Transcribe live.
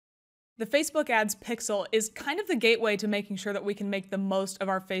The Facebook Ads Pixel is kind of the gateway to making sure that we can make the most of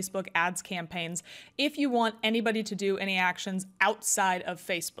our Facebook ads campaigns if you want anybody to do any actions outside of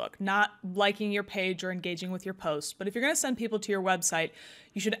Facebook, not liking your page or engaging with your post. But if you're going to send people to your website,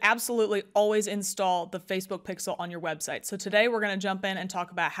 you should absolutely always install the Facebook Pixel on your website. So today we're going to jump in and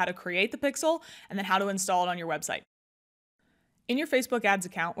talk about how to create the pixel and then how to install it on your website. In your Facebook Ads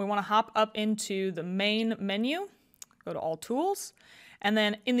account, we want to hop up into the main menu, go to All Tools, and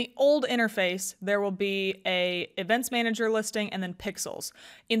then in the old interface, there will be a Events Manager listing and then Pixels.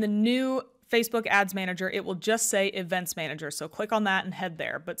 In the new Facebook Ads Manager, it will just say Events Manager. So click on that and head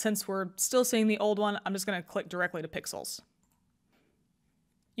there. But since we're still seeing the old one, I'm just going to click directly to Pixels.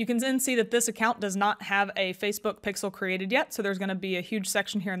 You can then see that this account does not have a Facebook pixel created yet, so there's going to be a huge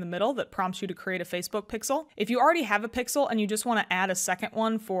section here in the middle that prompts you to create a Facebook pixel. If you already have a pixel and you just want to add a second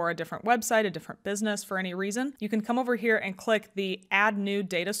one for a different website, a different business for any reason, you can come over here and click the Add New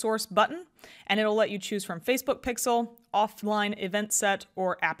Data Source button, and it'll let you choose from Facebook Pixel, Offline Event Set,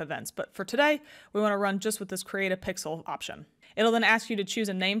 or App Events. But for today, we want to run just with this Create a Pixel option. It'll then ask you to choose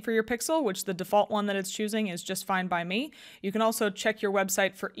a name for your pixel, which the default one that it's choosing is just fine by me. You can also check your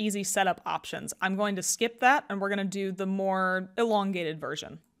website for easy setup options. I'm going to skip that and we're going to do the more elongated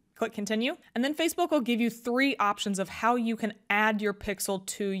version. Click Continue, and then Facebook will give you 3 options of how you can add your pixel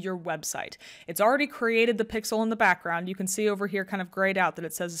to your website. It's already created the pixel in the background. You can see over here kind of grayed out that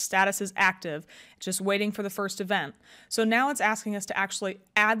it says the status is active, just waiting for the first event. So now it's asking us to actually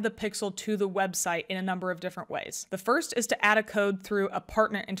add the pixel to the website in a number of different ways. The first is to add a code through a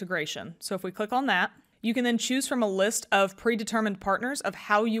partner integration. So if we click on that, you can then choose from a list of predetermined partners of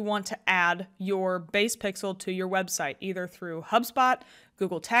how you want to add your base pixel to your website, either through HubSpot,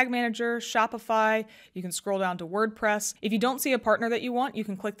 Google Tag Manager, Shopify. You can scroll down to WordPress. If you don't see a partner that you want, you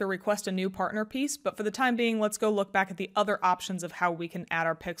can click the Request a New Partner piece, but for the time being, let's go look back at the other options of how we can add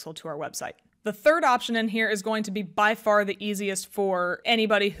our pixel to our website. The third option in here is going to be by far the easiest for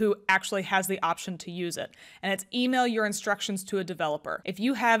anybody who actually has the option to use it, and it's email your instructions to a developer. If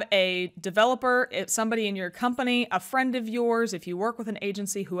you have a developer, if somebody in your company, a friend of yours, if you work with an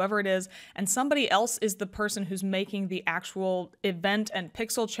agency, whoever it is, and somebody else is the person who's making the actual event and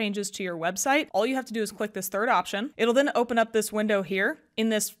pixel changes to your website, all you have to do is click this third option. It'll then open up this window here. In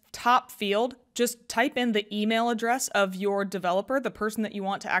this top field, just type in the email address of your developer, the person that you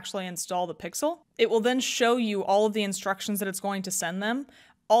want to actually install the pixel. It will then show you all of the instructions that it's going to send them.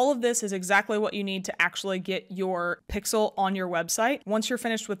 All of this is exactly what you need to actually get your pixel on your website. Once you're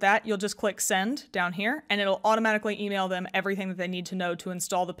finished with that, you'll just click send down here and it'll automatically email them everything that they need to know to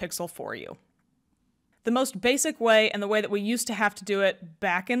install the pixel for you. The most basic way, and the way that we used to have to do it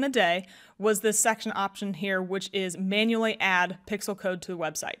back in the day, was this section option here, which is manually add pixel code to the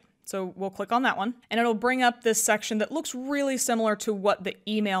website. So we'll click on that one, and it'll bring up this section that looks really similar to what the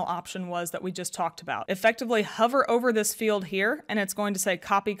email option was that we just talked about. Effectively hover over this field here, and it's going to say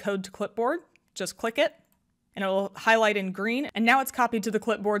copy code to clipboard. Just click it, and it'll highlight in green, and now it's copied to the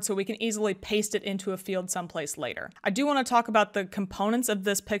clipboard so we can easily paste it into a field someplace later. I do want to talk about the components of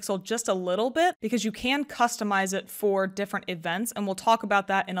this pixel just a little bit because you can customize it for different events, and we'll talk about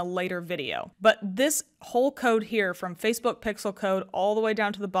that in a later video. But this whole code here, from Facebook pixel code all the way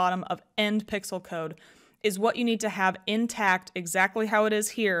down to the bottom of end pixel code, is what you need to have intact exactly how it is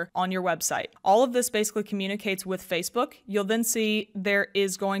here on your website. All of this basically communicates with Facebook. You'll then see there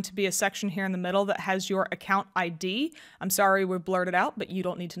is going to be a section here in the middle that has your account ID. I'm sorry we blurred it out, but you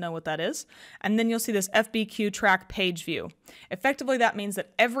don't need to know what that is. And then you'll see this FBQ track page view. Effectively, that means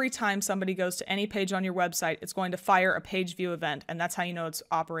that every time somebody goes to any page on your website, it's going to fire a page view event, and that's how you know it's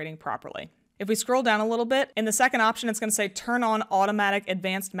operating properly. If we scroll down a little bit, in the second option, it's going to say turn on automatic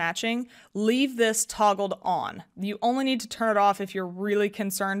advanced matching. Leave this toggled on. You only need to turn it off if you're really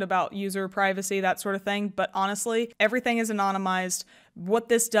concerned about user privacy, that sort of thing. But honestly, everything is anonymized. What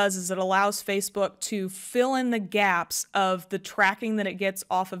this does is it allows Facebook to fill in the gaps of the tracking that it gets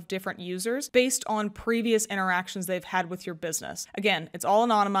off of different users based on previous interactions they've had with your business. Again, it's all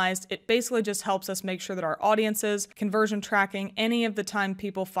anonymized. It basically just helps us make sure that our audiences, conversion tracking, any of the time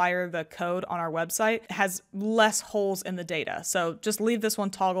people fire the code on our website has less holes in the data. So just leave this one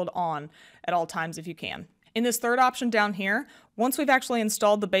toggled on at all times if you can. In this third option down here, once we've actually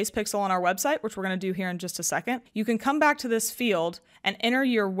installed the base pixel on our website, which we're going to do here in just a second, you can come back to this field and enter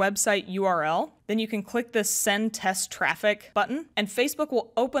your website URL. Then you can click this Send Test Traffic button, and Facebook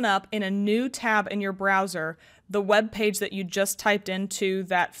will open up in a new tab in your browser the web page that you just typed into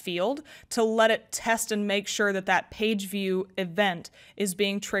that field to let it test and make sure that that page view event is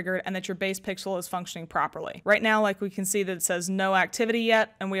being triggered and that your base pixel is functioning properly. Right now, like we can see that it says no activity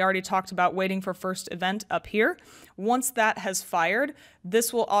yet, and we already talked about waiting for first event up here. Once that has fired,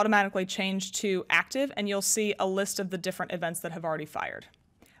 this will automatically change to active, and you'll see a list of the different events that have already fired.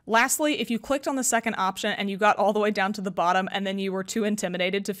 Lastly, if you clicked on the second option and you got all the way down to the bottom and then you were too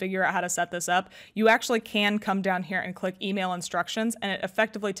intimidated to figure out how to set this up, you actually can come down here and click email instructions, and it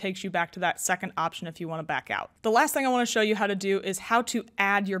effectively takes you back to that second option if you want to back out. The last thing I want to show you how to do is how to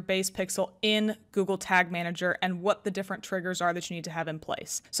add your base pixel in Google Tag Manager and what the different triggers are that you need to have in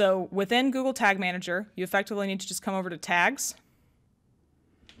place. So within Google Tag Manager, you effectively need to just come over to Tags,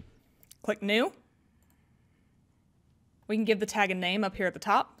 click New. We can give the tag a name up here at the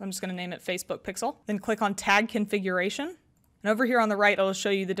top. I'm just going to name it Facebook Pixel. Then click on Tag Configuration. And over here on the right, it'll show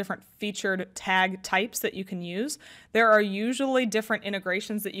you the different featured tag types that you can use. There are usually different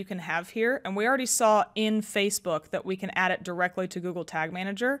integrations that you can have here, and we already saw in Facebook that we can add it directly to Google Tag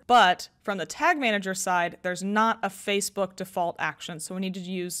Manager. But from the Tag Manager side, there's not a Facebook default action, so we need to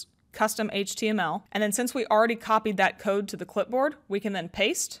use custom HTML. And then since we already copied that code to the clipboard, we can then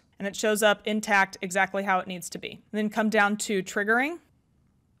paste, and it shows up intact exactly how it needs to be. And then come down to triggering.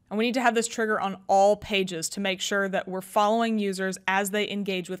 And we need to have this trigger on all pages to make sure that we're following users as they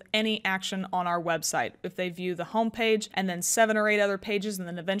engage with any action on our website. If they view the home page and then 7 or 8 other pages and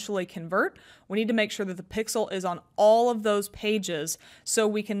then eventually convert, we need to make sure that the pixel is on all of those pages so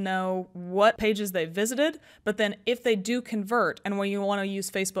we can know what pages they visited. But then if they do convert, and when you want to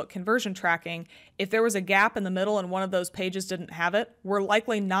use Facebook conversion tracking, if there was a gap in the middle and one of those pages didn't have it, we're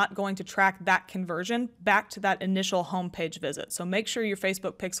likely not going to track that conversion back to that initial home page visit. So make sure your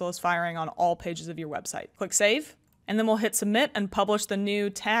Facebook pixel is firing on all pages of your website. Click Save, and then we'll hit Submit and publish the new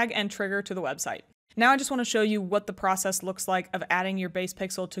tag and trigger to the website. Now I just want to show you what the process looks like of adding your base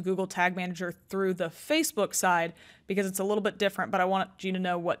pixel to Google Tag Manager through the Facebook side, because it's a little bit different, but I want you to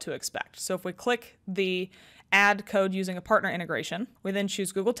know what to expect. So if we click the add code using a partner integration, we then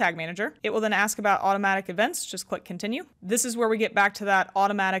choose Google Tag Manager. It will then ask about automatic events. Just click Continue. This is where we get back to that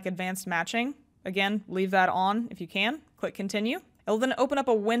automatic advanced matching. Again, leave that on if you can. Click Continue. It'll then open up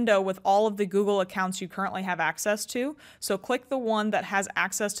a window with all of the Google accounts you currently have access to. So click the one that has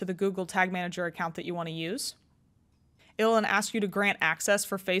access to the Google Tag Manager account that you want to use. It'll then ask you to grant access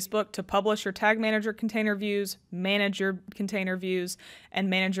for Facebook to publish your Tag Manager container views, manage your container views, and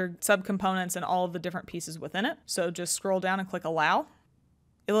manage your subcomponents and all of the different pieces within it. So just scroll down and click Allow.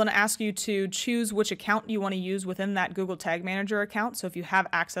 It'll then ask you to choose which account you want to use within that Google Tag Manager account. So if you have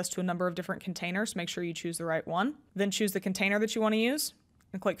access to a number of different containers, make sure you choose the right one. Then choose the container that you want to use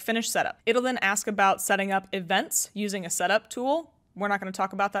and click Finish Setup. It'll then ask about setting up events using a setup tool. We're not going to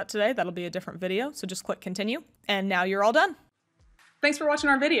talk about that today. That'll be a different video. So just click Continue. And now you're all done. Thanks for watching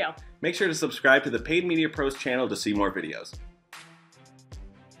our video. Make sure to subscribe to the Paid Media Pros channel to see more videos.